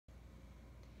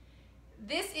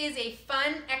This is a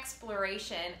fun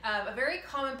exploration of a very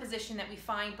common position that we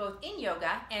find both in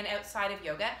yoga and outside of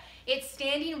yoga. It's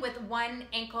standing with one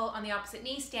ankle on the opposite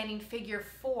knee, standing figure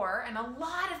 4, and a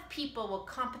lot of people will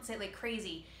compensate like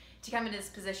crazy to come into this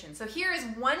position. So here is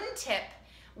one tip,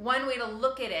 one way to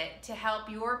look at it to help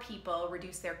your people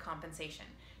reduce their compensation.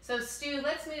 So Stu,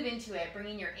 let's move into it,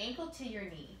 bringing your ankle to your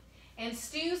knee. And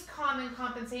Stu's common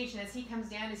compensation as he comes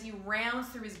down is he rounds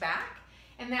through his back.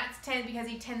 And that's because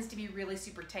he tends to be really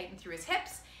super tight and through his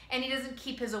hips, and he doesn't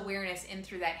keep his awareness in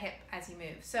through that hip as he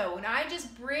moves. So when I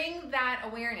just bring that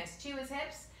awareness to his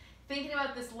hips, thinking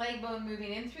about this leg bone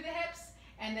moving in through the hips,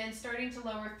 and then starting to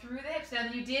lower through the hips.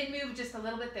 Now you did move just a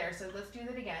little bit there, so let's do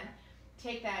that again.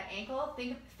 Take that ankle,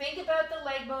 think about the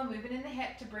leg bone moving in the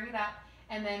hip to bring it up,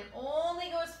 and then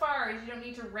only go as far as you don't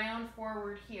need to round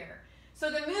forward here. So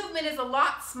the movement is a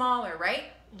lot smaller, right?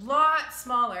 Lot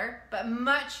smaller, but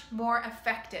much more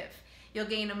effective. You'll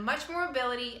gain a much more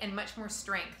ability and much more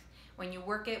strength when you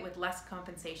work it with less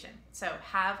compensation. So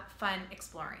have fun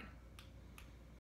exploring.